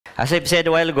As I've said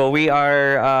a while ago, we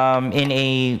are in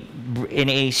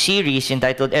a series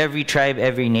entitled Every Tribe,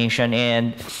 Every Nation.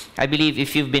 And I believe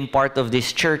if you've been part of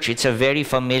this church, it's a very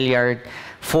familiar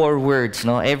 4 words,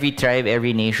 no? Every tribe,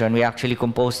 every nation. We actually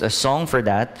composed a song for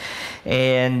that.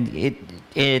 And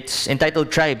it's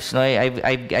entitled Tribes. No?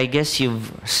 I guess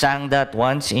you've sang that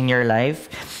once in your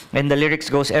life. And the lyrics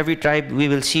goes, every tribe we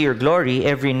will see your glory,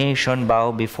 every nation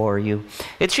bow before you.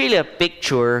 It's really a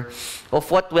picture of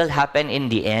what will happen in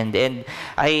the end. And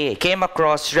I came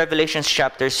across Revelation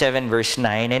chapter 7 verse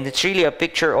 9, and it's really a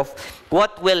picture of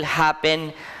what will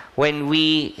happen when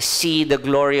we see the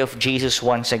glory of Jesus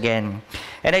once again.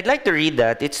 And I'd like to read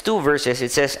that. It's 2 verses.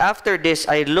 It says, after this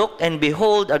I looked, and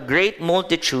behold, a great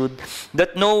multitude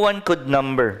that no one could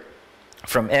number,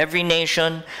 from every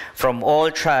nation, from all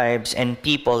tribes and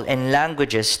people and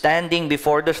languages, standing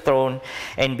before the throne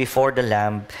and before the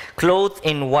Lamb, clothed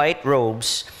in white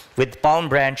robes, with palm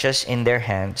branches in their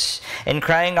hands, and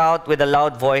crying out with a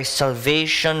loud voice,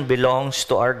 salvation belongs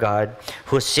to our God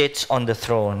who sits on the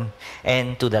throne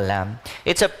and to the Lamb.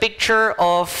 It's a picture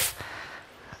of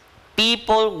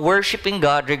people worshiping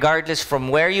God regardless from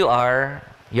where you are,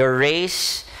 your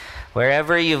race,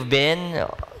 wherever you've been,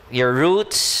 your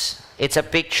roots. It's a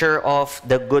picture of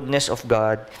the goodness of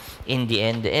God in the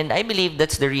end. And I believe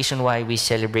that's the reason why we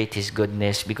celebrate His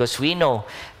goodness, because we know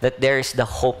that there is the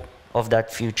hope of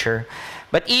that future.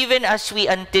 But even as we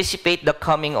anticipate the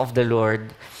coming of the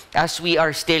Lord, as we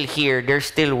are still here, there's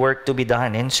still work to be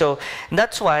done. And so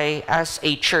that's why as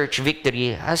a church,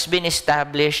 Victory has been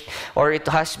established, or it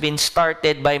has been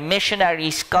started by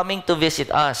missionaries coming to visit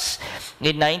us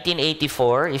in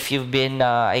 1984. If you've been,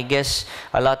 I guess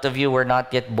a lot of you were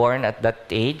not yet born at that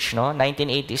age, no?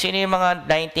 1980. Sino yung mga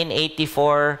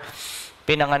 1984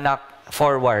 pinanganak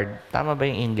forward? Tama ba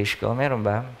yung English ko? Meron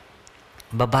ba?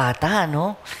 Babata,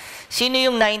 no? Sino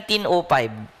yung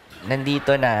 1905?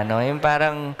 Nandito na, no? Yung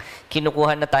parang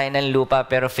kinukuha na tayo ng lupa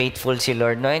pero faithful si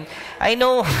Lord, no? And I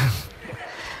know,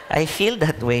 I feel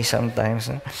that way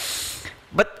sometimes. No?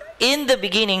 But in the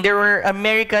beginning, there were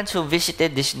Americans who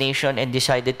visited this nation and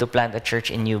decided to plant a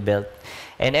church in New Belt.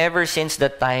 And ever since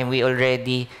that time, we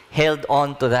already held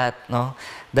on to that, no?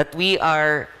 That we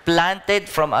are planted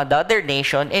from another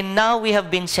nation, and now we have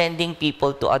been sending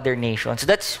people to other nations.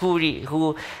 That's who we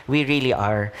really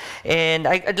are. And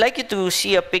I'd like you to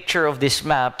see a picture of this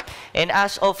map. And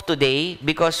as of today,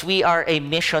 because we are a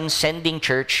mission-sending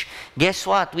church, guess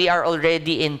what? We are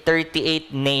already in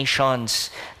 38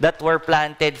 nations that were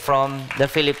planted from the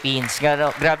Philippines.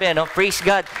 Grabe, no? Praise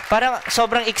God. Parang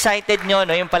sobrang excited nyo,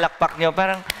 no? Yung palakpak nyo.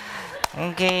 Parang,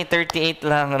 okay, 38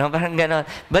 lang, no? Parang ganon.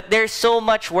 But there's so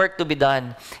much work to be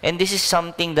done. And this is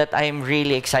something that I'm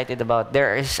really excited about.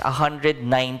 There is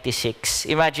 196.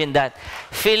 Imagine that.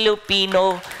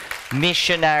 Filipino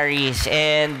missionaries.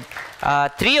 And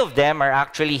 3 of them are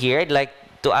actually here. I'd like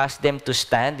to ask them to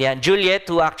stand. Yeah. Juliet,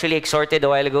 who actually exhorted a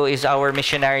while ago, is our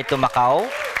missionary to Macau.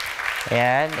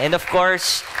 Yan. And of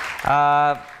course,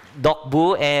 Doc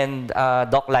Bu and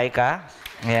Doc Laika.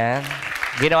 Yan.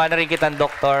 Ginawa na rin kitang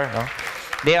doktor, no?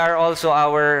 They are also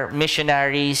our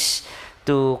missionaries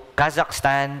to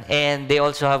Kazakhstan, and they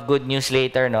also have good news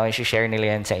later, no? I-share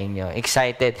nila yan sa inyo.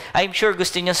 Excited. I'm sure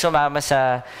gusto nyo sumama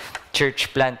sa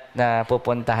church plant na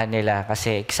pupuntahan nila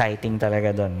kasi exciting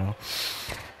talaga doon, no?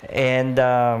 And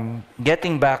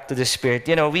getting back to the Spirit,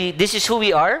 you know, this is who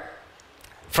we are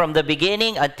from the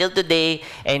beginning until today,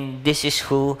 and this is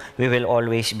who we will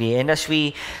always be. And as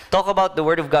we talk about the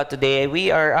Word of God today,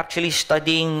 we are actually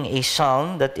studying a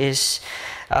psalm that is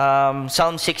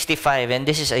Psalm 65, and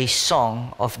this is a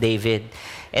song of David.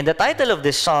 And the title of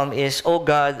this psalm is, O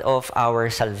God of our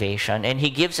salvation. And he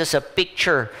gives us a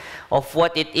picture of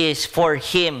what it is for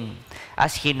him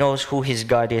as he knows who his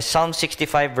God is. Psalm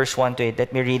 65 verse 1 to 8.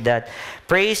 Let me read that.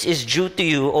 Praise is due to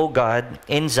you, O God,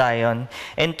 in Zion,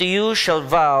 and to you shall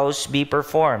vows be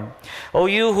performed. O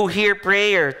you who hear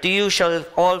prayer, to you shall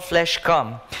all flesh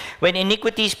come. When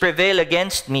iniquities prevail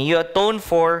against me, you atone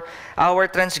for our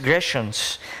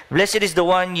transgressions. Blessed is the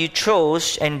one you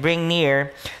chose and bring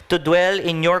near to dwell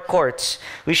in your courts.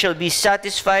 We shall be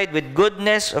satisfied with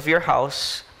goodness of your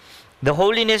house, the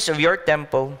holiness of your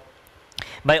temple.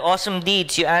 By awesome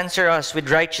deeds you answer us with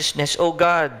righteousness, O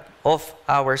God of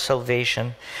our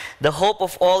salvation, the hope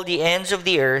of all the ends of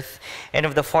the earth and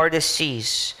of the farthest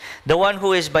seas, the one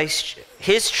who is by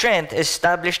his strength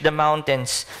established the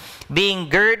mountains, being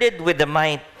girded with the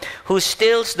might, who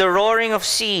stills the roaring of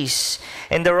seas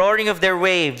and the roaring of their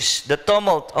waves, the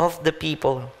tumult of the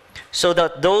people, so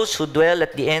that those who dwell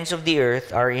at the ends of the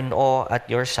earth are in awe at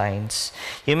your signs.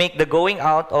 You make the going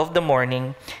out of the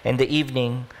morning and the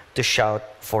evening to shout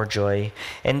for joy.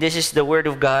 And this is the word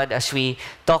of God as we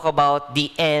talk about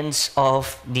the ends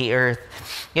of the earth.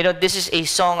 You know, this is a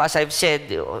song, as I've said,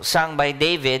 sung by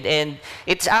David, and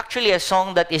it's actually a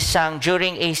song that is sung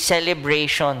during a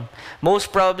celebration.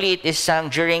 Most probably, it is sung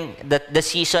during the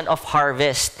season of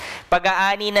harvest.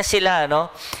 Pag-aani na sila, no?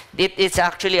 It's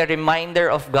actually a reminder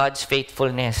of God's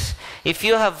faithfulness. If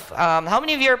you have, how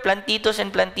many of you are plantitos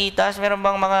and plantitas? Meron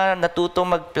bang mga natutong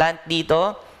mag-plant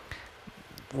dito?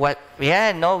 What?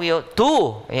 Yeah, no,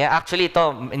 two. Yeah, actually,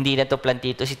 ito, hindi na to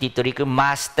plantito. Si Tito Rico,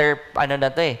 master, ano na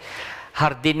to eh,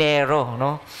 hardinero,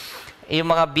 no? Yung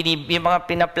mga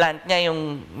pinaplant niya,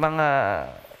 yung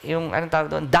anong tawag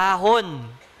doon? Dahon.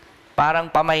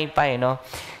 Parang pamaypay, no?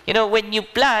 You know, when you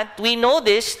plant, we know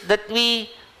this, that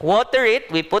we water it,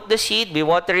 we put the seed, we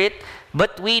water it,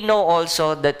 but we know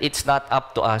also that it's not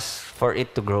up to us for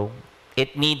it to grow.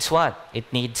 It needs what?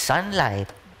 It needs sunlight,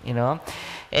 you know?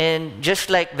 And just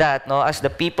like that, no, as the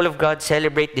people of God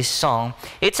celebrate this song,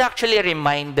 it's actually a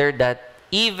reminder that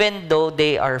even though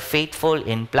they are faithful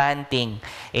in planting,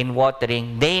 in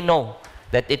watering, they know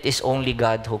that it is only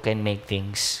God who can make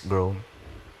things grow.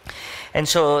 And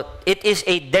so, it is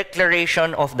a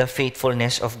declaration of the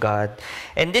faithfulness of God.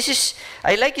 And this is,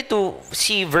 I like you to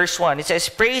see verse 1. It says,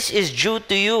 "Praise is due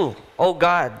to you, O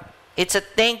God." It's a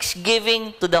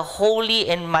thanksgiving to the holy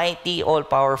and mighty,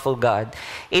 all-powerful God.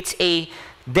 It's a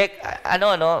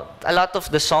a lot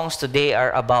of the songs today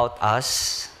are about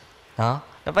us. No?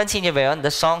 Napansin niyo ba yun?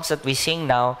 The songs that we sing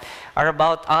now are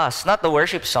about us, not the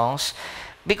worship songs,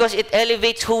 because it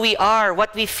elevates who we are,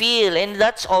 what we feel, and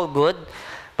that's all good.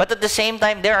 But at the same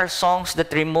time, there are songs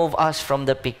that remove us from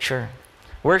the picture.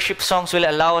 Worship songs will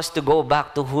allow us to go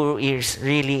back to who is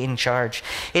really in charge.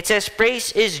 It says,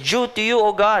 "Praise is due to you,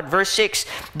 O God." Verse 6,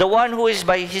 "The one who is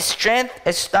by his strength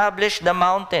established the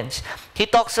mountains." He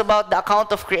talks about the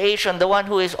account of creation, the one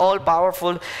who is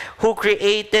all-powerful, who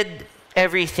created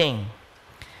everything.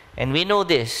 And we know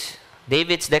this,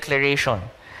 David's declaration,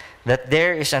 that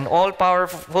there is an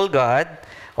all-powerful God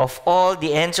of all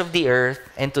the ends of the earth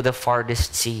and to the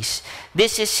farthest seas.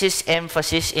 This is his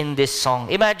emphasis in this song.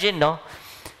 Imagine, no?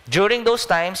 During those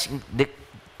times,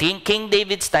 King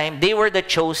David's time, they were the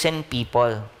chosen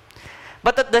people.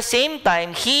 But at the same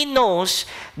time, he knows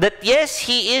that yes,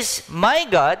 he is my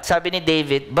God, sabi ni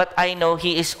David, but I know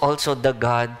he is also the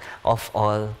God of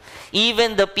all.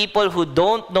 Even the people who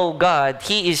don't know God,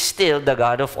 he is still the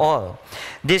God of all.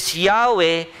 This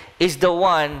Yahweh is the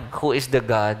one who is the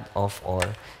God of all.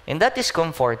 And that is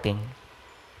comforting.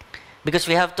 Because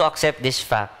we have to accept this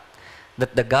fact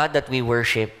that the God that we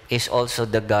worship is also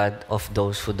the God of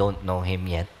those who don't know Him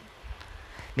yet.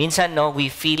 Minsan, no, we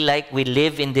feel like we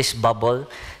live in this bubble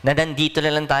na nandito na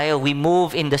lang tayo. We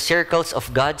move in the circles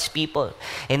of God's people.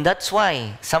 And that's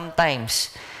why, sometimes,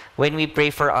 when we pray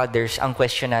for others, ang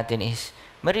question natin is,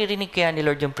 maririnig kaya ni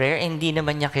Lord yung prayer? Eh, hindi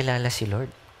naman niya kilala si Lord.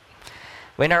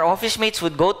 When our office mates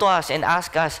would go to us and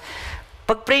ask us,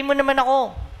 "Pag-pray mo naman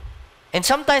ako." And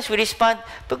sometimes we respond,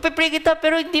 "Pag-pray kita,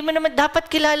 pero hindi mo naman,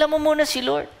 dapat kilala mo muna si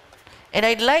Lord." And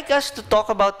I'd like us to talk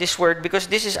about this word because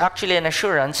this is actually an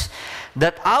assurance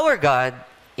that our God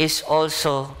is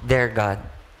also their God.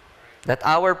 That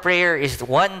our prayer is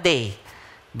one day,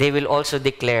 they will also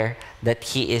declare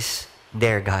that He is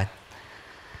their God.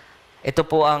 Ito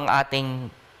po ang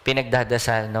ating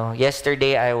pinagdadasal, no?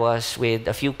 Yesterday, I was with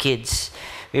a few kids.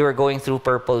 We were going through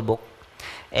Purple Book.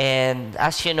 And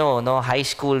as you know, no, high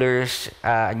schoolers,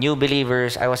 new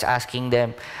believers, I was asking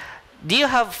them, do you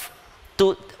have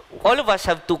all of us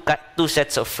have two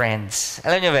sets of friends.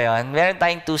 Alam niyo ba yun? Meron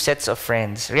tayong two sets of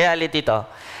friends. Reality to.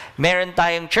 Meron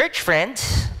tayong church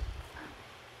friends.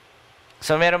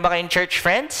 So, meron ba kayong church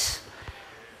friends?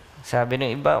 Sabi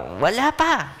ng iba, wala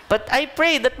pa. But I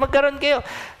pray that magkaroon kayo.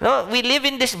 No, we live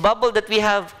in this bubble that we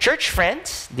have church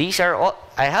friends. These are all,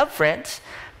 I have friends.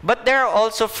 But there are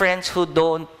also friends who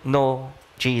don't know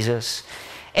Jesus.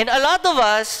 And a lot of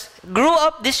us grew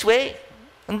up this way.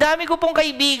 Ang dami ko pong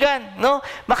kaibigan, no?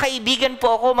 Makaibigan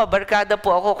po ako, mabarkada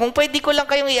po ako. Kung pwede ko lang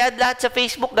kayong i-add lahat sa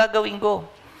Facebook, gagawin ko.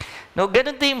 No,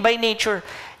 ganun to yung by nature.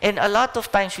 And a lot of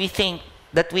times we think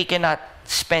that we cannot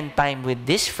spend time with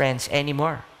these friends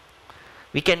anymore.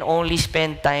 We can only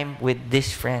spend time with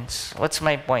these friends. What's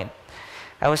my point?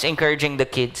 I was encouraging the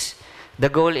kids. The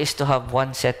goal is to have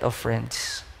one set of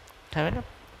friends. Sabi na,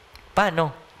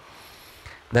 paano?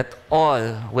 That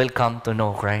all will come to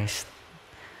know Christ.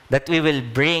 That we will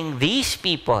bring these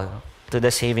people to the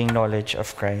saving knowledge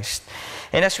of Christ.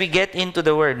 And as we get into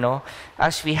the Word, no,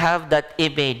 as we have that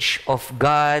image of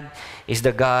God is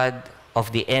the God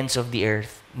of the ends of the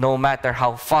earth, no matter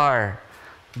how far,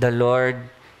 the Lord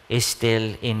is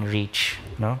still in reach.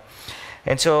 No?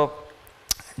 And so,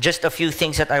 just a few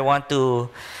things that I want to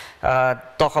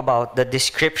talk about. The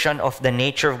description of the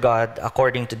nature of God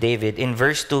according to David. In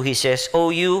verse 2, he says,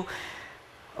 you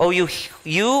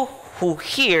who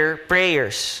hear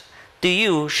prayers, to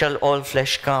you shall all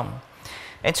flesh come.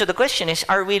 And so the question is,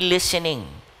 are we listening?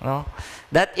 No?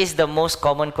 That is the most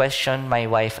common question my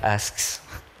wife asks.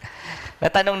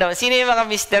 Natanong naman, sino yung mga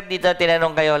mister dito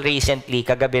tinanong kayo recently,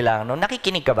 kagabi lang, no?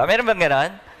 Nakikinig ka ba? Meron bang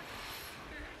gano'n?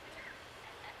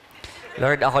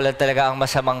 Lord, ako lang talaga ang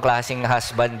masamang klaseng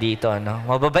husband dito, no?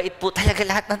 Mababait po talaga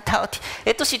lahat ng tao.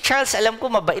 Ito si Charles, alam ko,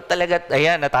 mabait talaga.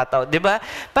 Ayan, natatawa. Diba?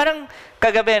 Parang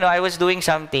kagabi, no, I was doing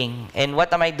something, and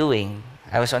what am I doing?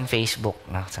 I was on Facebook.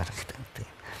 No?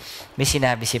 May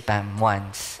sinabi si Pam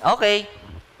once. Okay.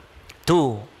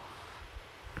 2.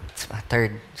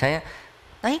 Third. Saya,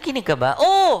 nakikinig ka ba?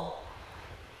 Oh!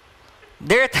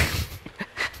 There are times,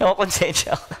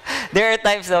 nakakonsensya ako. There are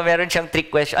times na meron siyang trick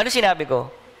question. Ano sinabi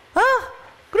ko?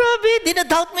 Grabe,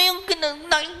 dinadoubt mo yung...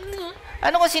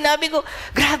 Ano ka sinabi ko?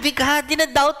 Grabe ka,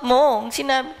 dinadoubt mo.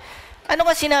 Ano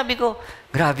ka sinabi ko?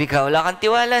 Grabe ka, wala kang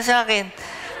tiwala sa akin.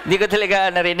 Hindi ko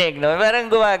talaga narinig, no? Parang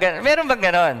gumagano. Meron bang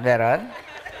ganon? Meron?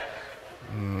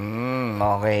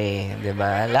 Okay, di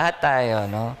ba? Lahat tayo,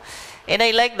 no? And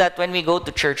I like that when we go to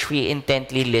church, we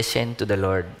intently listen to the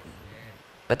Lord.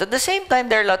 But at the same time,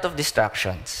 there are a lot of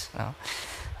distractions. No?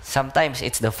 Sometimes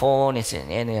it's the phone,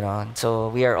 so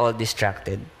we are all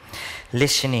distracted.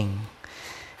 Listening.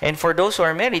 And for those who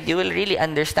are married, you will really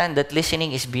understand that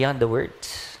listening is beyond the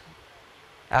words.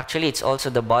 Actually, it's also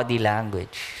the body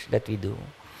language that we do.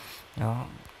 No?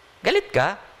 Galit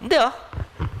ka? Hindi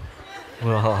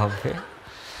Grabe.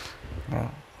 No,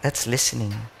 that's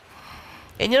listening.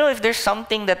 And if there's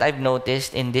something that I've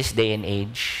noticed in this day and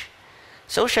age,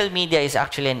 social media is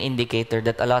actually an indicator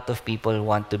that a lot of people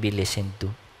want to be listened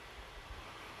to.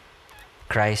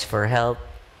 Cries for help,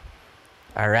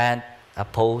 a rant, a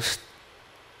post,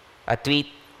 a tweet.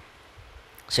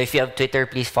 So if you have Twitter,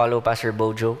 please follow Pastor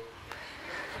Bojo.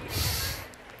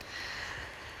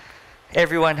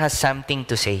 Everyone has something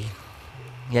to say.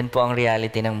 Yan po ang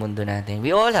reality ng mundo natin.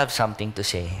 We all have something to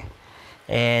say.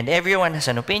 And everyone has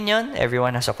an opinion,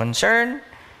 everyone has a concern,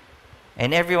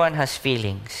 and everyone has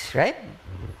feelings, right?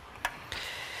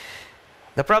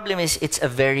 The problem is, it's a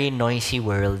very noisy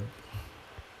world.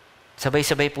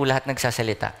 Sabay-sabay po lahat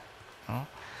nagsasalita. No?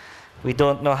 We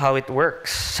don't know how it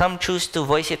works. Some choose to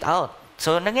voice it out.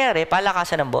 So, nangyari,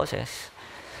 palakasan ng boses.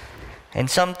 And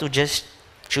some to just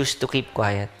choose to keep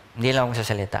quiet. Hindi lang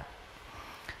magsasalita.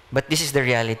 But this is the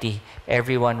reality.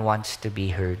 Everyone wants to be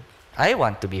heard. I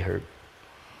want to be heard.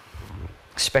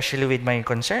 Especially with my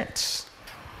concerns.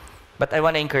 But I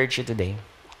want to encourage you today.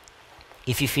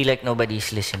 If you feel like nobody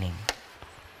is listening,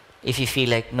 if you feel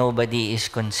like nobody is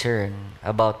concerned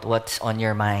about what's on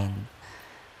your mind,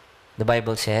 the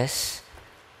Bible says,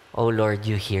 "Oh Lord,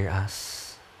 you hear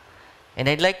us." And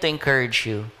I'd like to encourage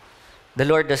you, the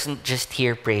Lord doesn't just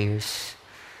hear prayers.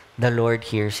 The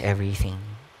Lord hears everything.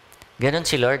 Ganon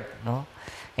si Lord, no?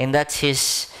 And that's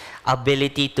His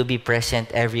ability to be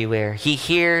present everywhere. He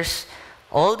hears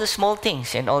all the small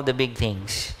things and all the big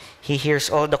things. He hears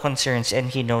all the concerns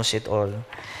and He knows it all.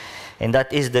 And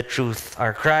that is the truth.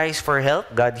 Our cries for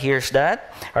help, God hears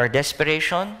that. Our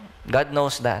desperation, God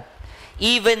knows that.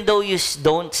 Even though you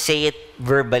don't say it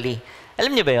verbally.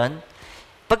 Alam niyo ba yun?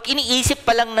 Pag iniisip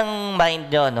pa lang ng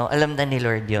mind nyo, no, alam na ni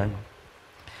Lord yun.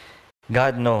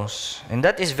 God knows. And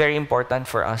that is very important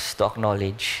for us to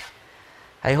acknowledge.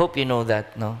 I hope you know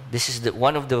that. No? This is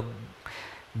one of the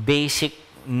basic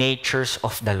natures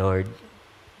of the Lord.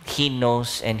 He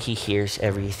knows and He hears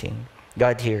everything.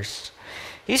 God hears.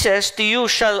 He says, "To you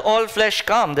shall all flesh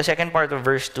come." The second part of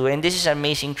verse 2. And this is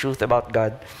amazing truth about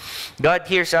God. God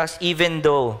hears us even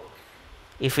though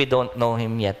if we don't know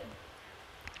Him yet.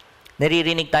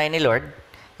 Naririnig tayo ni Lord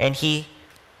and He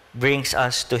brings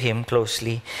us to Him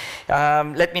closely.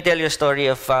 Let me tell you a story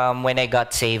of when I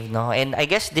got saved. No? And I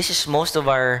guess this is most of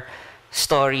our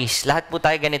stories. Lahat po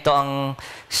tayo ganito ang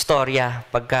storya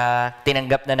pagka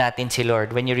tinanggap na natin si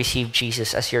Lord when you receive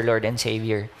Jesus as your Lord and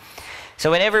Savior. So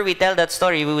whenever we tell that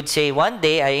story, we would say, one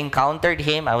day I encountered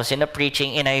Him, I was in a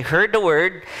preaching, and I heard the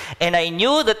word, and I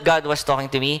knew that God was talking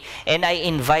to me, and I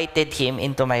invited Him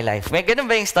into my life. May ganun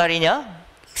ba yung story niyo?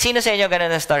 Sino sa inyo ganun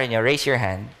ang story niyo? Raise your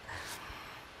hand.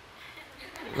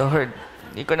 Lord,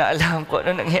 hindi ko na alam kung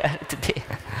ano nangyari today.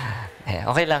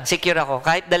 Okay lang, secure ako.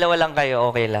 Kahit dalawa lang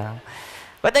kayo, okay lang.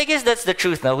 But I guess that's the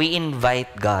truth now. We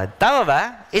invite God. Tama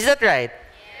ba? Is that right?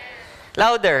 Yes.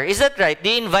 Louder. Is that right? Do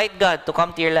you invite God to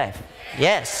come to your life?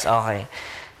 Yes. Okay.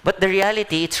 But the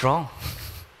reality, it's wrong.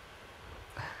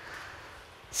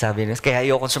 Sabi nyo, kaya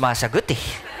ayokong sumasagot eh.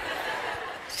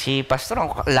 Si pastor,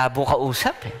 ang labo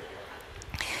kausap eh.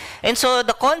 And so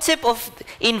the concept of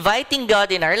inviting God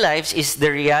in our lives is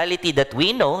the reality that we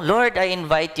know, Lord, I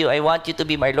invite you, I want you to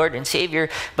be my Lord and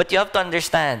Savior. But you have to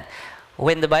understand,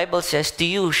 when the Bible says, to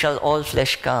you shall all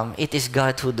flesh come, it is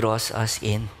God who draws us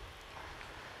in.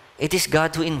 It is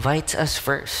God who invites us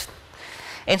first.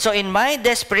 And so in my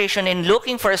desperation in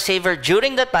looking for a Savior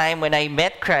during the time when I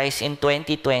met Christ in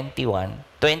 2020,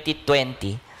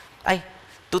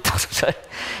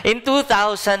 in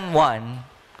 2001,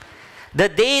 the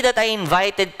day that I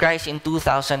invited Christ in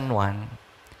 2001,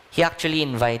 He actually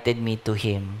invited me to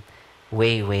Him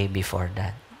way, way before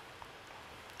that.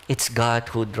 It's God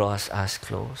who draws us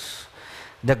close.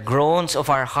 The groans of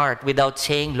our heart without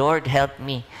saying, Lord, help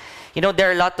me. You know, there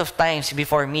are a lot of times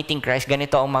before meeting Christ,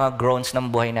 ganito ang mga groans ng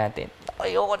buhay natin.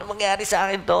 Ayoko na mangyari sa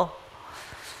akin to.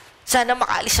 Sana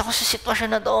makaalis ako sa sitwasyon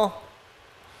na to.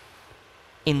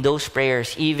 In those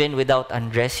prayers, even without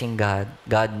addressing God,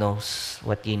 God knows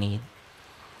what you need.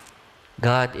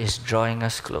 God is drawing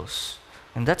us close.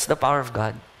 And that's the power of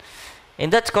God.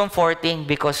 And that's comforting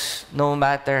because no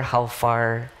matter how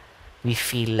far we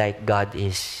feel like God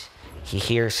is, He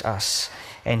hears us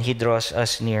and He draws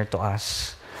us near to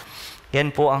us. Yan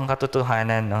po ang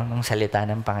katotohanan ng salita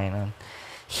ng Panginoon.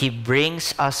 He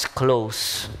brings us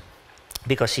close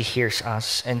because He hears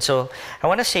us. And so, I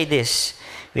want to say this.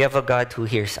 We have a God who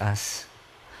hears us.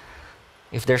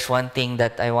 If there's one thing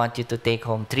that I want you to take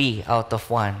home, 3 out of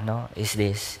 1, is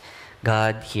this.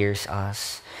 God hears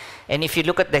us. And if you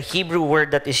look at the Hebrew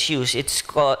word that is used,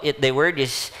 the word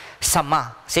is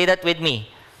sama. Say that with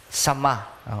me. Sama.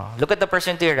 Look at the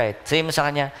person to your right. Say mo sa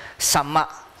kanya, sama.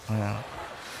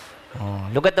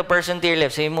 Look at the person to your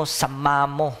left. Say mo, sama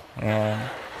mo.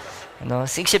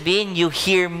 Sabihin, you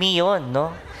hear me yon,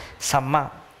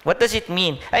 Sama. What does it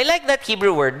mean? I like that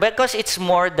Hebrew word because it's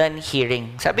more than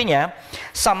hearing. Sabi niya,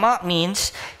 sama means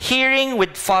hearing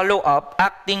with follow-up,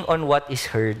 acting on what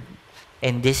is heard.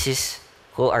 And this is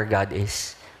who our God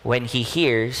is. When He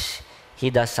hears, He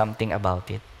does something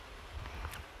about it.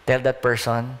 Tell that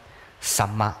person,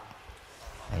 sama.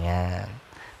 Ayan.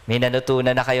 May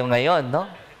natutunan na kayo ngayon,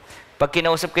 Pag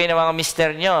kinausap kayo ng mga mister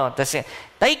nyo, tapos,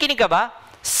 nakikinig ka ba?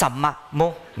 Sama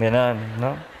mo. Ganun,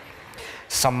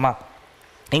 Sama.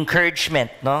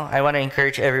 Encouragement, I want to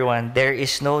encourage everyone. There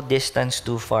is no distance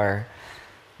too far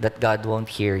that God won't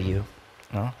hear you.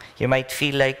 You might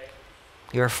feel like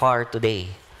you're far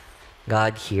today.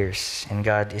 God hears, and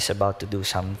God is about to do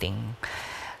something.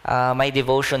 My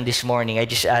devotion this morning, I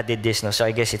just added this, so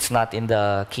I guess it's not in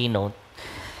the keynote.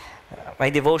 My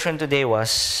devotion today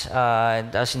was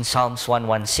in Psalms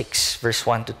 116, verse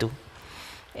 1 to 2.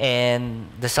 And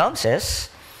the psalm says,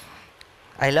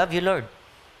 I love you, Lord.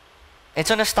 And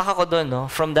so na-stuck ako doon,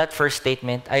 from that first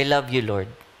statement, I love you, Lord.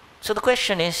 So the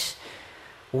question is,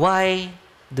 why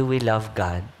do we love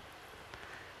God?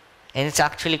 And it's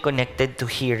actually connected to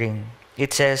hearing.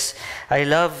 It says, I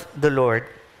love the Lord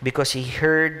because He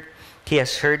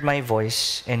has heard my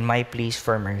voice and my pleas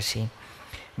for mercy.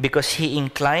 Because He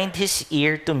inclined His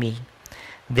ear to me,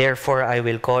 therefore I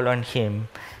will call on Him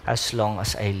as long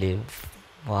as I live.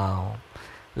 Wow.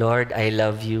 Lord, I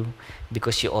love you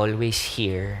because you always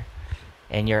hear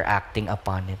and you're acting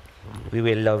upon it. We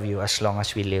will love you as long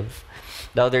as we live.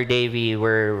 The other day,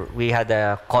 we had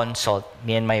a consult,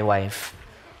 me and my wife.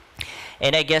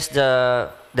 And I guess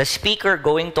the speaker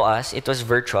going to us, it was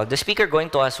virtual, the speaker going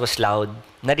to us was loud.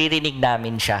 Naririnig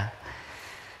namin siya.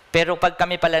 Pero pag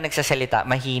kami pala nagsasalita,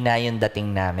 mahina yung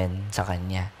dating namin sa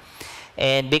kanya.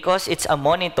 And because it's a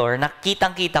monitor,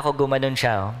 nakitang-kita ko gumanon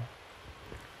siya.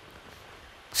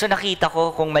 So nakita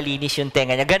ko kung malinis yung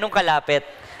tenga niya. Ganun kalapit.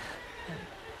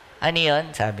 Ano yun?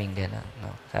 Sabing gano'n.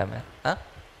 Sabi,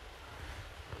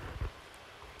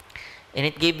 And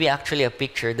it gave me actually a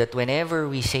picture that whenever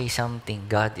we say something,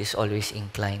 God is always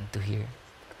inclined to hear.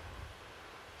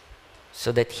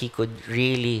 So that He could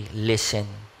really listen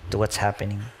to what's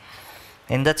happening.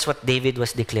 And that's what David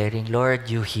was declaring. Lord,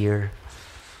 you hear.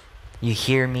 You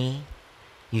hear me.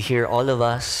 You hear all of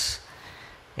us.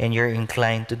 And you're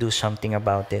inclined to do something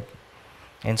about it.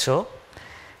 And so,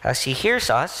 as He hears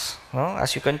us,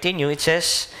 as you continue, it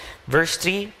says, verse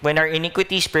 3, when our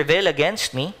iniquities prevail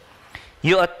against me,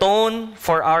 you atone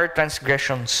for our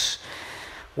transgressions.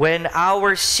 When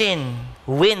our sin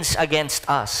wins against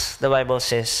us, the Bible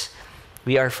says,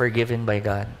 we are forgiven by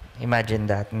God. Imagine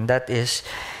that. And that is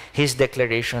His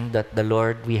declaration that the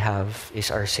Lord we have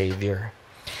is our Savior.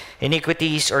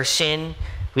 Iniquities or sin,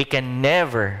 we can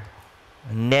never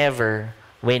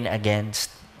win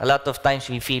against. A lot of times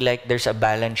we feel like there's a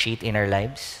balance sheet in our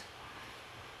lives.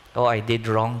 Oh, I did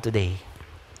wrong today.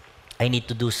 I need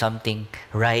to do something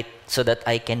right so that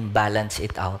I can balance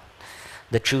it out.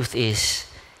 The truth is,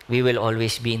 we will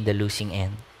always be in the losing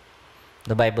end.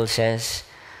 The Bible says,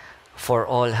 for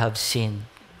all have sinned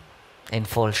and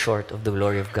fall short of the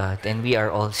glory of God. And we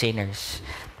are all sinners.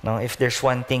 No, if there's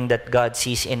one thing that God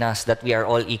sees in us, that we are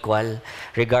all equal,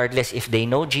 regardless if they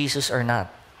know Jesus or not,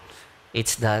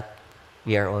 it's that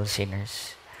we are all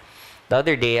sinners. The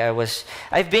other day,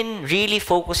 I've been really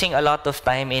focusing a lot of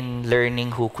time in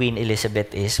learning who Queen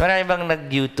Elizabeth is. Marami bang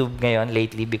nag-YouTube ngayon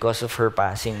lately because of her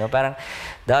passing, no? Parang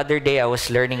the other day, I was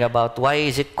learning about why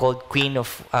is it called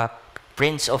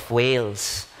Prince of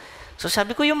Wales. So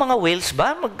sabi ko, yung mga Wales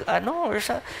ba?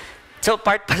 So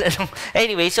part pala lang.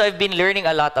 Anyway, so I've been learning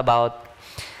a lot about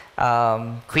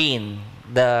Queen,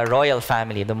 the royal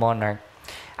family, the monarch.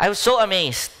 I was so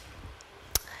amazed.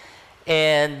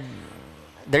 And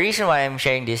the reason why I'm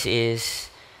sharing this is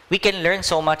we can learn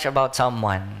so much about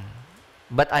someone,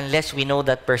 but unless we know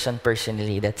that person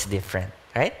personally, that's different,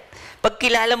 right? Pag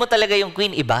kilala mo talaga yung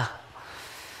Queen, iba.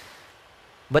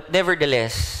 But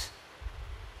nevertheless,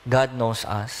 God knows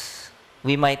us.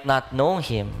 We might not know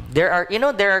Him. There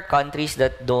are countries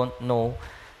that don't know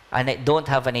and don't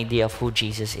have an idea of who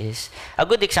Jesus is. A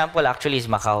good example actually is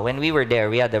Macau. When we were there,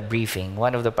 we had a briefing.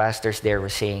 One of the pastors there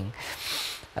was saying,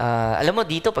 alam mo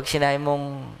dito, pag sinabi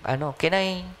mong, can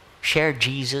I share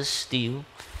Jesus to you?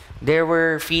 There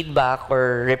were feedback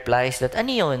or replies that, ano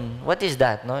yun? What is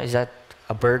that? No? Is that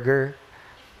a burger?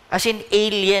 As in,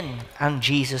 alien ang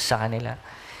Jesus sa kanila.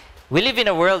 We live in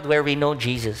a world where we know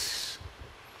Jesus.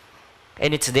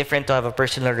 And it's different to have a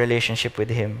personal relationship with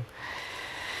Him.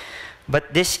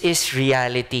 But this is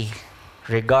reality.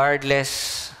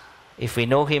 Regardless if we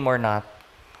know Him or not,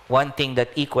 one thing that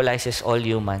equalizes all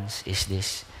humans is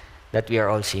this, that we are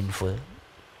all sinful.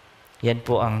 Yan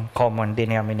po ang common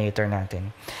denominator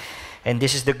natin. And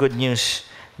this is the good news,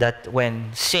 that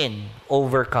when sin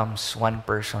overcomes one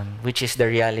person, which is the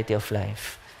reality of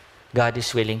life, God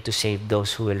is willing to save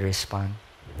those who will respond.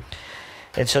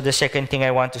 And so the second thing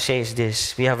I want to say is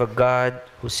this, we have a God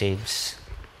who saves.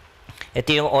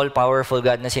 Ito yung all-powerful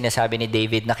God na sinasabi ni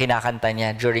David na kinakanta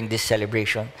niya during this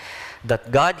celebration,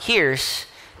 that God hears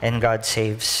and God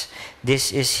saves.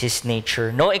 This is His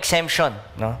nature. No exemption.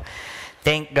 No?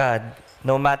 Thank God,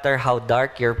 no matter how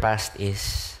dark your past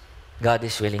is, God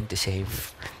is willing to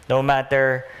save. No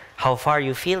matter how far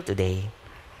you feel today,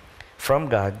 from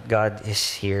God, God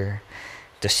is here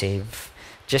to save.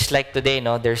 Just like today,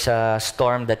 no, there's a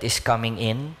storm that is coming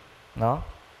in. No?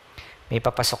 May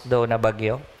papasok daw na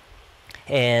bagyo.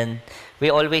 And we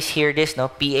always hear this, no?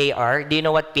 PAR. Do you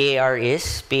know what PAR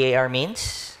is? PAR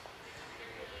means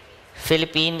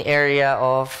Philippine Area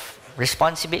of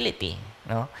Responsibility.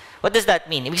 No? What does that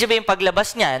mean? Ibig sabihin,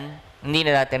 paglabas niyan, hindi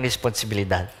na natin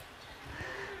responsibilidad.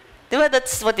 Di ba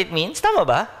that's what it means? Tama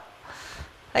ba?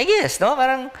 I guess, no?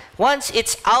 Parang once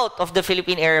it's out of the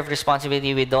Philippine Area of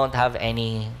Responsibility, we don't have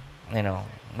any,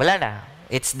 wala na.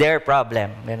 It's their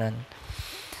problem. Ganun.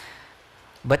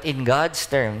 But in God's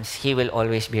terms, He will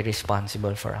always be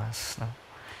responsible for us. No?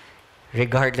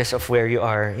 Regardless of where you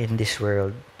are in this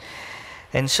world.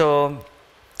 And so,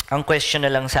 ang question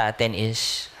na lang sa atin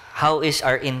is, how is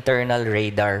our internal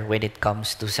radar when it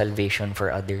comes to salvation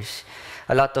for others?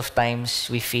 A lot of times,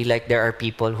 we feel like there are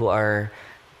people who are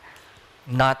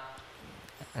not,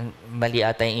 mali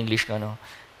ata yung English ko, no?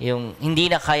 Yung hindi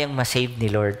na kayang masave ni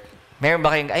Lord. Meron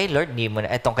ba kayong, ay Lord, hindi mo na,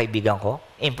 etong kaibigan ko,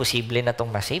 imposible na tong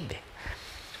masave eh.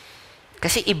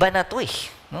 Kasi iba na to eh.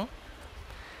 No?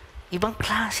 Ibang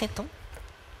klase to.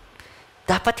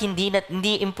 Dapat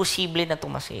hindi imposible na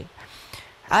tong masave.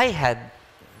 I had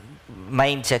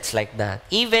mindsets like that.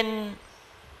 Even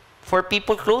for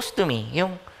people close to me.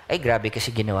 Yung, ay grabe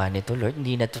kasi ginawa nito, Lord.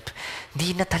 Hindi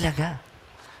na talaga.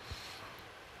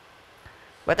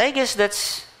 But I guess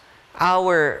that's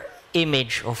our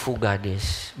image of who God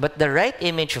is. But the right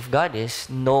image of God is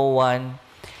no one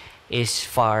is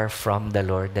far from the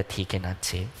Lord that He cannot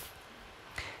save.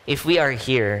 If we are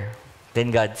here,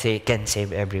 then God can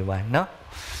save everyone. No?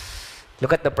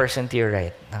 Look at the person to your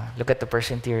right. No? Look at the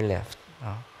person to your left.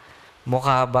 No?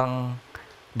 Mukha bang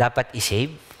dapat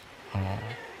isave?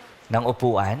 Ng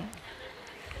upuan?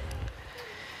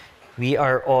 We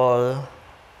are all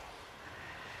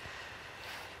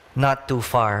not too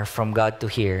far from God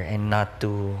to hear and not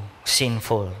too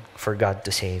sinful for God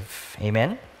to save.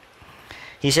 Amen?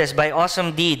 He says, by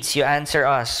awesome deeds you answer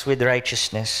us with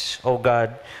righteousness, O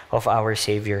God of our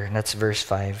Savior. That's verse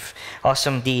 5.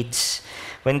 Awesome deeds.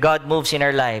 When God moves in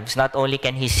our lives, not only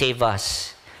can He save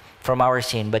us, from our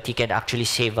sin, but He can actually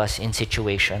save us in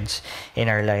situations in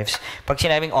our lives. Pag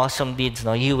sinabing awesome deeds,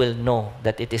 no, you will know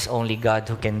that it is only God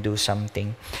who can do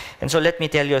something. And so let me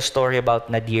tell you a story about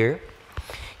Nadir.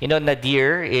 You know,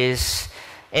 Nadir is,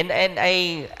 and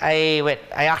I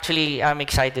actually am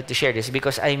excited to share this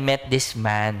because I met this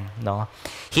man. No,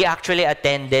 he actually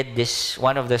attended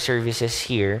one of the services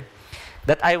here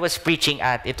that I was preaching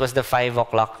at. It was the 5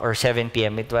 o'clock or 7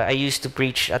 p.m. I used to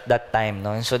preach at that time.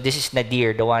 No? And so this is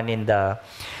Nadir, the one in the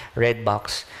red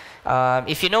box.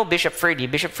 If you know Bishop Ferdy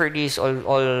is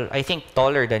all I think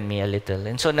taller than me a little.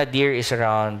 And so Nadir is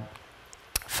around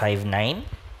 5'9".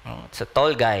 It's a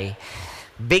tall guy,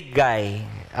 big guy,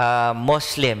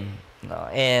 Muslim. No?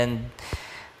 And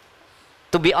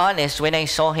to be honest, when I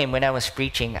saw him when I was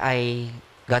preaching, I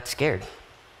got scared.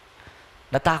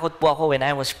 Natakot po ako when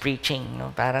I was preaching.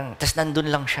 No? Parang, tas nandun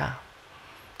lang siya.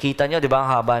 Kita nyo, di ba, ang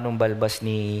haba nung balbas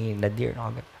ni Nadir.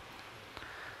 No?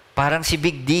 Parang si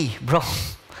Big D, bro.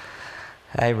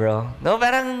 Hi, bro. No,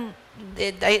 parang,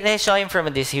 I saw him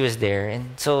from this, he was there.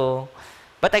 And so,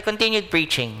 but I continued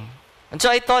preaching. And so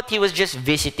I thought he was just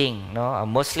visiting, no? A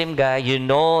Muslim guy, you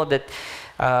know, that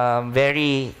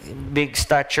very big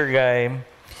stature guy.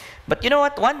 But you know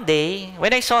what? One day,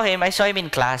 when I saw him in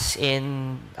class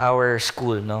in our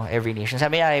school, no, Every Nation.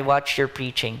 Sabi niya, I watched your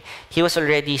preaching. He was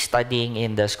already studying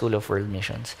in the School of World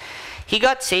Missions. He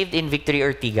got saved in Victory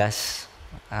Ortigas.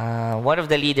 One of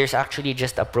the leaders actually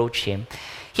just approached him.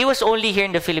 He was only here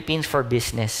in the Philippines for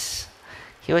business.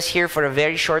 He was here for a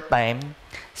very short time.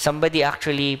 Somebody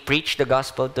actually preached the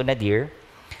gospel to Nadir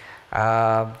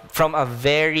from a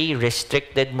very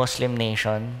restricted Muslim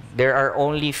nation. There are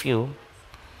only few.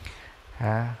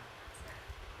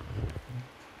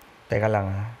 Teka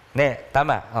lang. Ne,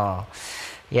 tama. Oh.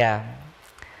 Yeah.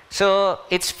 So,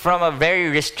 it's from a very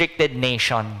restricted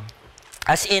nation.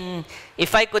 As in,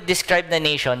 if I could describe the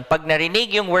nation, pag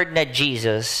narinig yung word na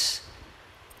Jesus,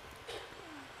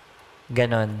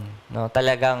 ganon. No?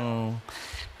 Talagang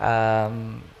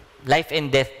life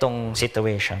and death tong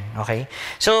situation. Okay?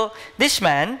 So, this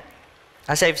man,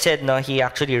 as I've said, no, he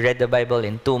actually read the Bible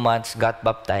in 2 months, got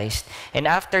baptized. And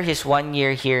after his 1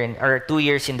 year here, or 2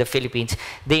 years in the Philippines,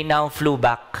 they now flew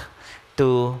back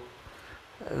to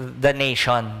the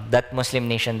nation, that Muslim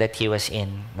nation that he was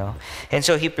in. No? And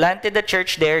so he planted the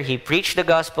church there, he preached the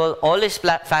gospel, all his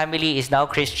family is now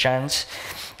Christians.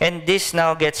 And this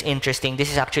now gets interesting.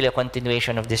 This is actually a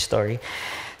continuation of this story.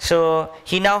 So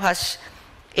he now has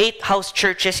 8 house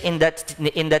churches in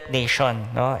that nation,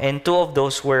 no? And 2 of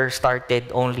those were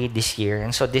started only this year.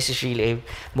 And so this is really a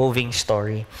moving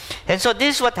story. And so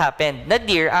this is what happened.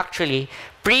 Nadir actually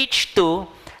preached to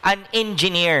an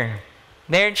engineer.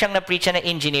 Meron siyang na-preach na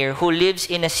engineer who lives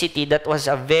in a city that was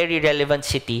a very relevant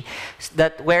city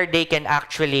where they can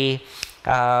actually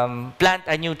plant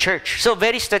a new church. So,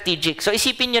 very strategic. So,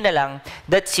 isipin nyo na lang,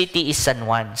 that city is San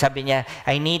Juan. Sabi niya,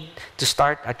 I need to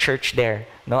start a church there,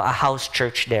 no, a house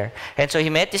church there. And so, he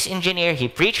met this engineer, he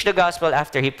preached the gospel.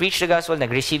 After he preached the gospel,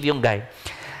 nag-receive yung guy.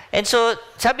 And so,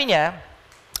 sabi niya,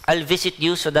 I'll visit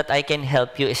you so that I can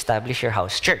help you establish your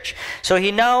house church. So,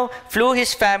 he now flew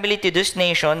his family to this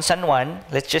nation, San Juan.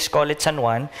 Let's just call it San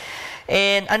Juan.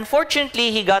 And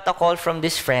unfortunately, he got a call from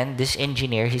this friend, this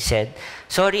engineer. He said,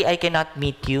 sorry, I cannot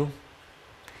meet you.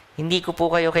 Hindi ko po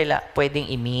kayo pwedeng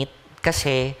i-meet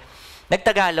kasi,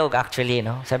 nagtagalog actually,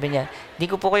 no? Sabi niya, hindi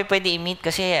ko po kayo pwedeng i-meet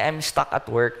kasi I'm stuck at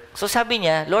work. So sabi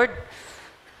niya, Lord,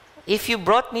 if you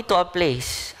brought me to a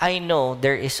place, I know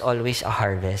there is always a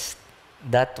harvest.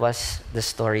 That was the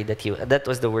story that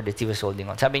was the word that he was holding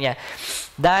on. Sabi niya,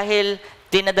 dahil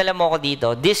tinadala mo ako dito,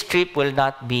 this trip will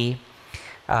not be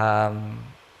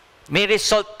may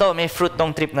result to, may fruit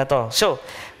tong trip na to. So,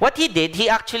 what he did, he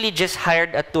actually just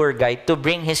hired a tour guide to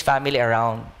bring his family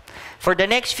around. For the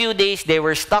next few days, they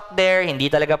were stuck there, hindi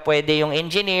talaga pwede yung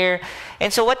engineer.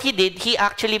 And so what he did, he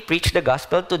actually preached the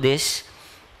gospel to this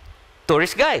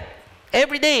tourist guide.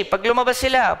 Every day, pag lumabas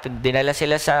sila, dinala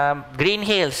sila sa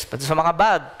Greenhills, pati sa mga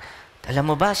bag.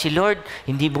 Alam mo ba, si Lord,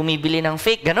 hindi bumibili ng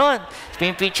fake, ganon.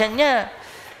 Pinipreachan niya.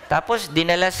 Tapos,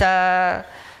 dinala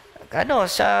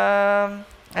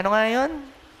ano nga yun?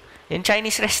 Yung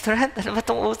Chinese restaurant. Ano ba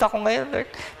itong utak ko ngayon, Lord?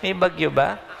 May bagyo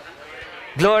ba?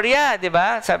 Gloria, di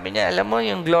ba? Sabi niya, alam mo,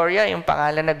 yung Gloria, yung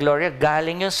pangalan na Gloria,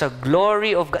 galing yun sa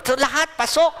glory of God. So, lahat,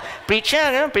 pasok. Preach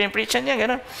niya, gano'n. Pinipreachan niya,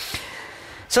 gano'n.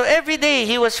 So, every day,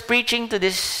 he was preaching to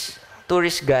this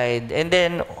tourist guide. And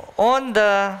then, on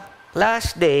the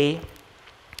last day,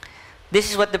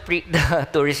 this is what the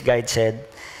tourist guide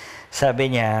said.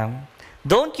 Sabi niya,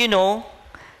 don't you know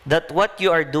that what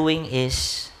you are doing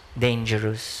is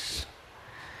dangerous?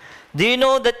 Do you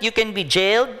know that you can be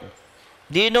jailed?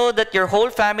 Do you know that your whole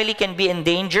family can be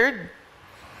endangered?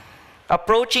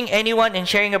 Approaching anyone and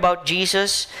sharing about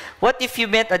Jesus. What if you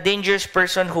met a dangerous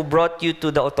person who brought you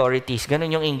to the authorities?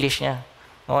 Ganun yung English niya.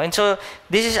 Oh, and so,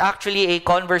 this is actually a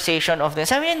conversation of them.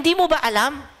 Sabi niya, hindi mo ba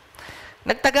alam?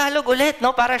 Nagtagalog ulit,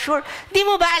 no? Para sure. Hindi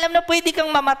mo ba alam na pwede kang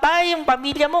mamatay, yung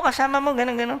pamilya mo, kasama mo,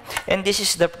 ganun. And this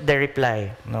is the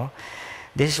reply, no?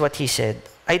 This is what he said.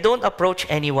 I don't approach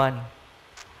anyone.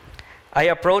 I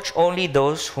approach only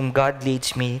those whom God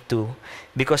leads me to,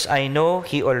 because I know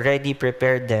He already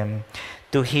prepared them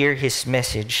to hear His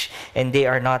message, and they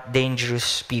are not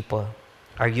dangerous people.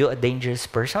 Are you a dangerous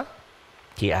person?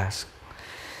 He asked.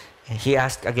 And he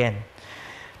asked again,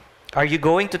 are you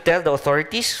going to tell the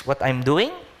authorities what I'm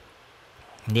doing?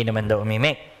 Hindi naman daw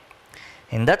umimik.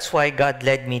 And that's why God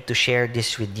led me to share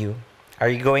this with you. Are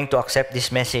you going to accept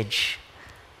this message?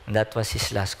 And that was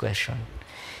his last question.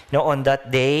 You know, on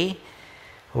that day,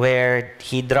 where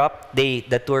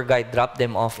the tour guide dropped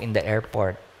them off in the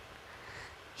airport,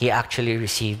 he actually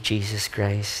received Jesus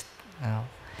Christ.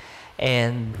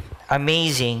 And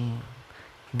amazing,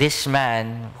 this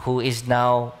man who is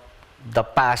now the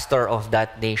pastor of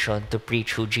that nation to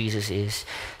preach who Jesus is,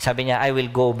 sabi niya, I will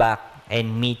go back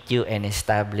and meet you and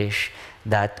establish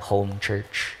that home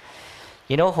church.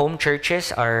 You know, home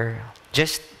churches are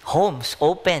just homes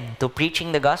open to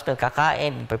preaching the gospel,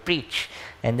 kakain, pa-preach.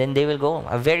 And then they will go.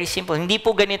 A very simple. Hindi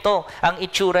po ganito ang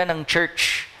itsura ng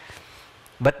church.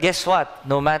 But guess what?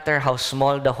 No matter how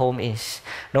small the home is,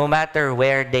 no matter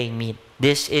where they meet,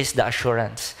 this is the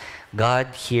assurance.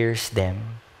 God hears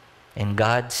them. And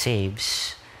God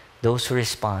saves those who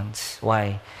respond.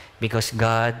 Why? Because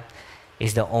God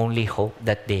is the only hope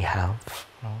that they have.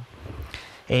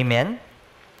 Amen?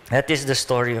 That is the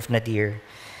story of Nadir.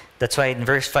 That's why in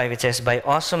verse 5 it says, by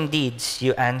awesome deeds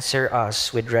you answer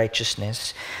us with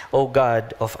righteousness, O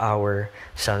God of our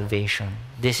salvation.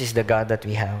 This is the God that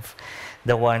we have,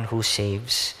 the one who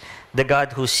saves. The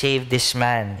God who saved this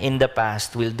man in the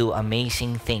past will do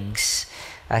amazing things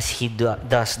as he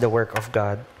does the work of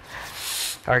God.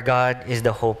 Our God is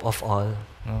the hope of all.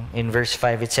 In verse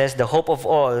 5 it says, the hope of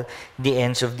all the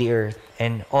ends of the earth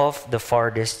and of the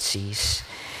farthest seas.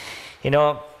 You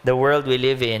know, the world we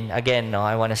live in, again,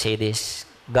 I want to say this,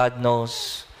 God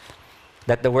knows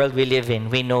that the world we live in,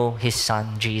 we know His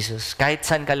Son, Jesus. Kahit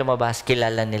saan ka lumabas,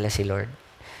 kilala nila si Lord.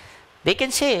 They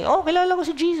can say, oh, kilala ko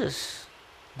si Jesus.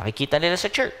 Nakikita nila sa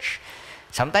church.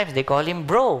 Sometimes they call Him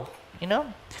bro, you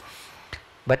know.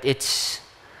 But it's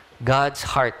God's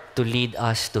heart to lead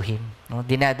us to Him. No?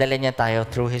 Dinadala niya tayo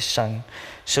through His Son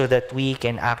so that we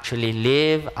can actually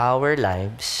live our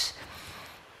lives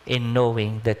in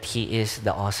knowing that He is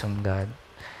the awesome God.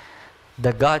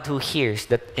 The God who hears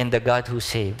and the God who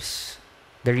saves.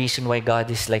 The reason why God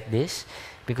is like this,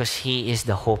 because He is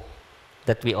the hope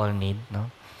that we all need. No?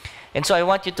 And so I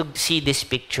want you to see this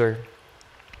picture.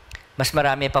 Mas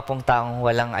marami pa pong taong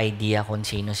walang idea kung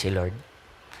sino si Lord.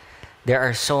 There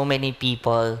are so many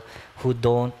people who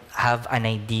don't have an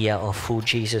idea of who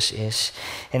Jesus is.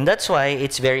 And that's why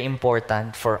it's very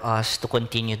important for us to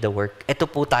continue the work. Ito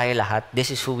po tayo lahat.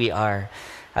 This is who we are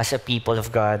as a people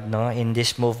of God, no? In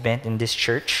this movement, in this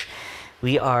church.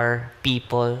 We are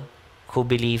people who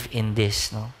believe in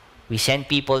this, no? We send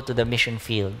people to the mission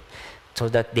field so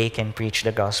that they can preach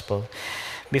the gospel.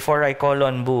 Before I call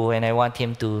on Boo and I want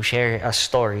him to share a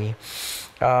story,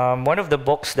 one of the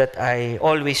books that I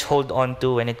always hold on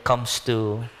to when it comes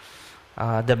to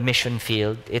the mission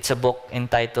field, it's a book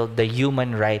entitled The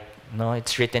Human Right. No,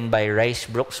 it's written by Rice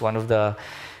Brooks, one of the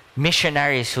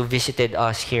missionaries who visited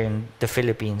us here in the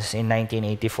Philippines in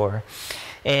 1984.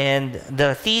 And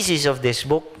the thesis of this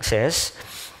book says,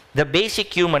 the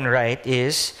basic human right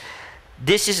is,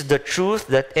 this is the truth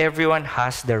that everyone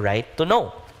has the right to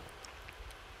know.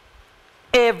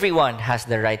 Everyone has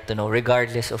the right to know,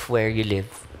 regardless of where you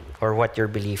live or what your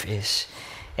belief is.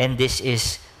 And this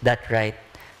is that right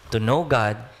to know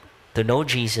God, to know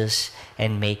Jesus,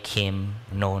 and make Him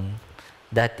known.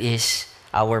 That is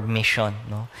our mission,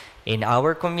 no? In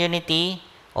our community,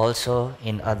 also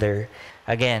in other.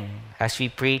 Again, as we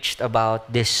preached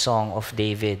about this song of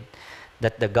David,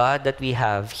 that the God that we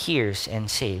have hears and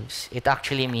saves, it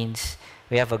actually means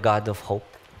we have a God of hope.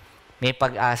 May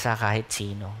pag-asa kahit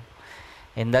sino.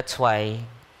 And that's why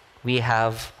we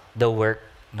have the work,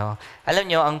 no? Alam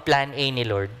nyo, ang plan A ni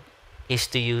Lord is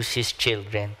to use His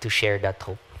children to share that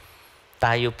hope.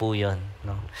 Tayo po yun,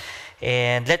 no?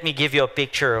 And let me give you a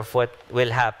picture of what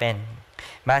will happen.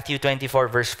 Matthew 24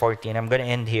 verse 14. I'm going to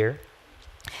end here.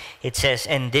 It says,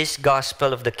 and this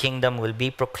gospel of the kingdom will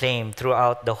be proclaimed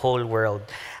throughout the whole world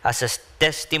as a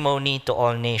testimony to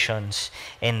all nations,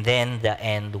 and then the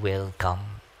end will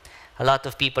come. a lot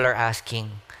of people are asking,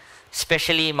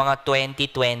 especially mga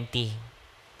 2020.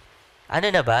 Ano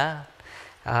na ba?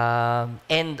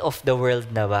 End of the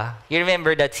world na ba? You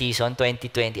remember that season,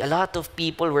 2020? A lot of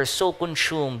people were so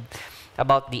consumed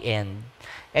about the end.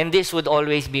 And this would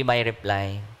always be my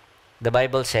reply. The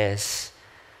Bible says,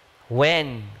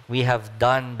 when we have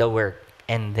done the work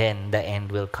and then the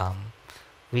end will come,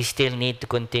 we still need to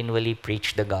continually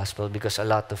preach the gospel because a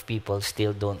lot of people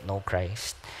still don't know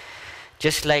Christ.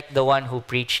 Just like the one who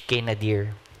preached kay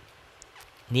Nadir.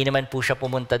 Hindi naman po siya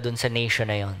pumunta dun sa nation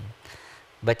na yon.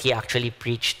 But he actually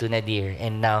preached to Nadir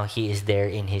and now he is there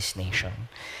in his nation.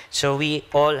 So we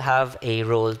all have a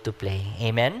role to play.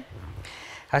 Amen?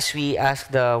 As we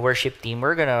ask the worship team,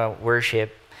 we're gonna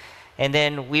worship and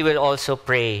then we will also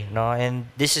pray. No? And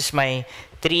this is my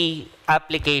 3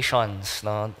 applications,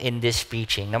 no, in this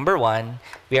preaching. Number 1,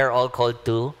 we are all called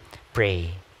to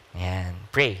pray. Yan.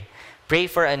 Pray. Pray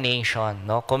for a nation.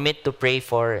 No? Commit to pray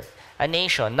for a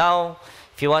nation. Now,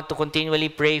 if you want to continually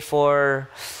pray for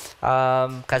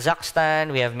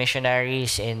Kazakhstan, we have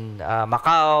missionaries in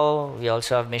Macau. We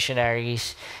also have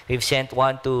missionaries. We've sent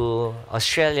one to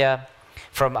Australia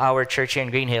from our church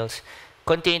in Greenhills.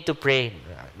 Continue to pray.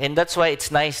 And that's why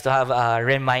it's nice to have a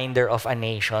reminder of a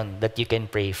nation that you can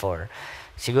pray for.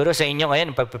 Siguro sa inyo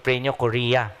ngayon, pagpipray nyo,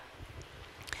 Korea.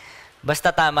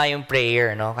 Basta tama yung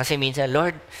prayer, no? Kasi minsan,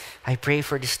 Lord, I pray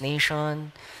for this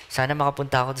nation. Sana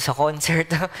makapunta ako sa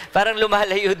concert. Parang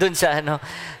lumalayo dun sa ano.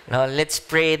 No, let's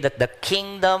pray that the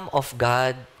kingdom of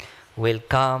God will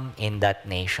come in that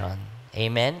nation.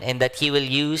 Amen? And that He will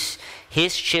use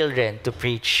His children to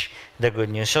preach the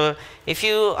good news. So, if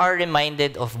you are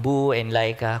reminded of Boo and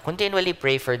Laika, continually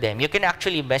pray for them. You can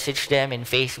actually message them in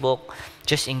Facebook.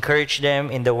 Just encourage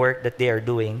them in the work that they are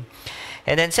doing.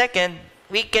 And then second,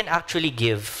 we can actually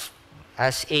give.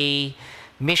 As a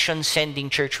mission sending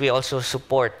church, we also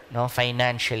support, no,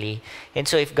 financially. And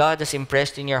so if God has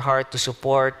impressed in your heart to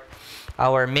support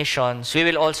our missions, we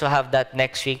will also have that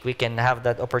next week. We can have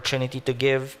that opportunity to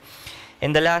give.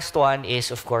 And the last one is,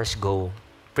 of course, go.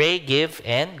 Pray, give,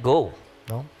 and go.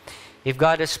 No? If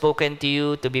God has spoken to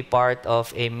you to be part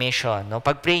of a mission, no,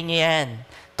 pag-pray niyo yan.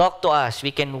 Talk to us.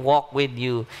 We can walk with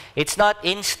you. It's not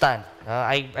instant.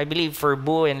 I believe for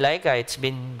Boo and Laika, it's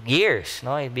been years,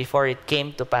 no, before it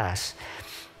came to pass.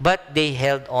 But they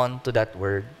held on to that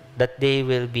word, that they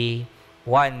will be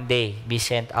one day be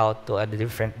sent out to a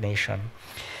different nation.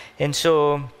 And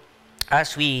so,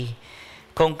 as we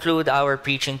conclude our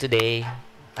preaching today,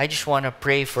 I just want to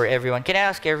pray for everyone. Can I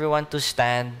ask everyone to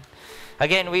stand?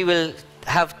 Again, we will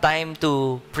have time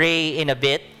to pray in a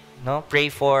bit, no? Pray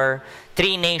for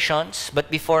 3 nations. But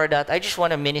before that, I just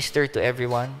want to minister to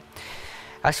everyone.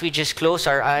 As we just close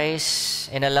our eyes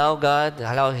and allow God,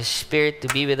 allow His Spirit to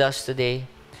be with us today.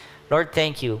 Lord,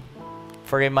 thank you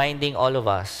for reminding all of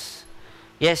us.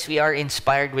 Yes, we are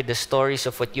inspired with the stories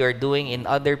of what you are doing in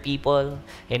other people,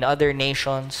 in other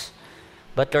nations.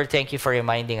 But Lord, thank you for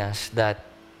reminding us that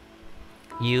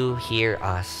you hear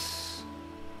us.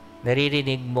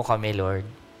 Naririnig mo kami, Lord.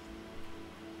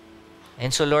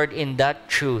 And so, Lord, in that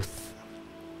truth,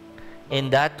 in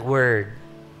that word,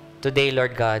 today,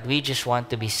 Lord God, we just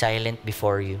want to be silent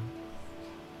before you.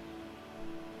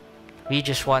 We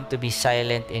just want to be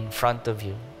silent in front of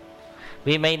you.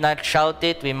 We may not shout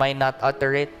it, we might not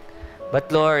utter it,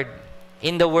 but Lord,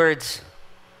 in the words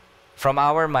from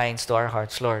our minds to our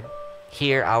hearts, Lord,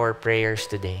 hear our prayers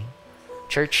today.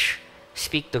 Church,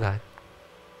 speak to God.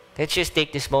 Let's just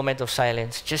take this moment of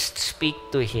silence. Just speak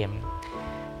to Him.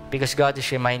 Because God is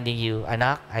reminding you,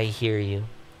 Anak, I hear you.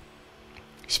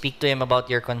 Speak to Him about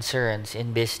your concerns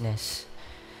in business.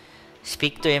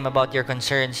 Speak to Him about your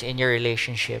concerns in your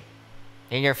relationship,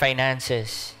 in your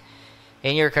finances,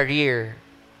 in your career,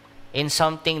 in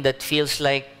something that feels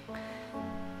like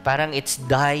parang it's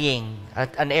dying,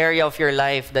 at an area of your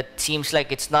life that seems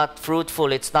like it's not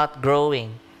fruitful, it's not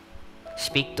growing.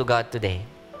 Speak to God today.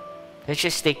 Let's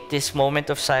just take this moment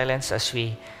of silence as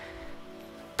we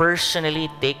personally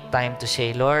take time to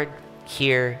say, Lord,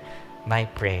 hear my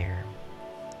prayer.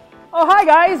 Oh, hi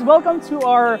guys! Welcome to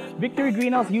our Victory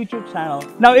Greenhills YouTube channel.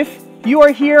 Now, if you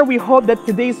are here, we hope that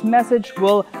today's message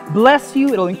will bless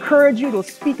you, it'll encourage you, it'll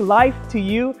speak life to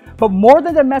you. But more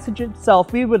than the message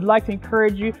itself, we would like to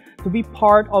encourage you to be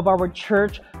part of our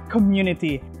church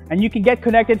community. And you can get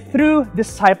connected through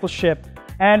discipleship.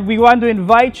 And we want to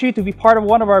invite you to be part of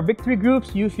one of our victory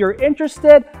groups. If you're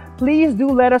interested, please do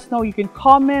let us know. You can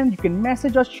comment, you can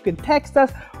message us, you can text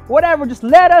us, whatever. Just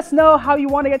let us know how you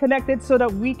want to get connected so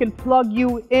that we can plug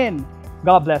you in.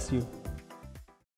 God bless you.